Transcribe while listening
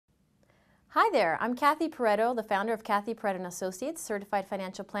Hi there, I'm Cathy Pareto, the founder of Cathy Pareto Associates, certified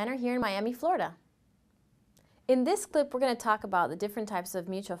financial planner here in Miami, Florida. In this clip, we're going to talk about the different types of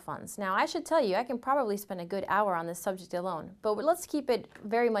mutual funds. Now, I should tell you, I can probably spend a good hour on this subject alone, but let's keep it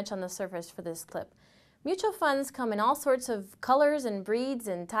very much on the surface for this clip. Mutual funds come in all sorts of colors and breeds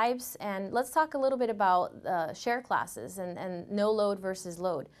and types, and let's talk a little bit about share classes and no load versus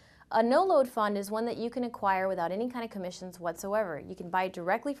load. A no-load fund is one that you can acquire without any kind of commissions whatsoever. You can buy it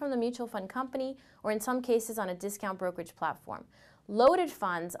directly from the mutual fund company or in some cases on a discount brokerage platform. Loaded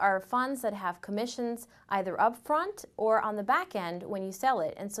funds are funds that have commissions either upfront or on the back end when you sell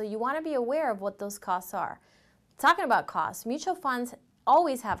it, and so you want to be aware of what those costs are. Talking about costs, mutual funds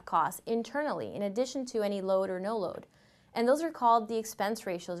always have costs internally in addition to any load or no load. And those are called the expense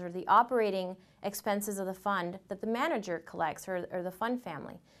ratios, or the operating expenses of the fund that the manager collects, or the fund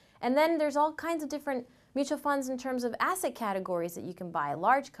family. And then there's all kinds of different mutual funds in terms of asset categories that you can buy: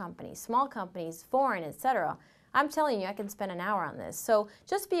 large companies, small companies, foreign, etc. I'm telling you, I can spend an hour on this. So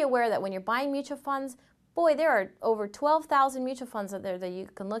just be aware that when you're buying mutual funds, boy, there are over 12,000 mutual funds out there that you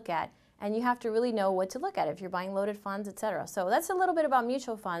can look at, and you have to really know what to look at if you're buying loaded funds, etc. So that's a little bit about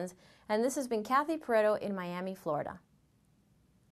mutual funds, and this has been Cathy Pareto in Miami, Florida.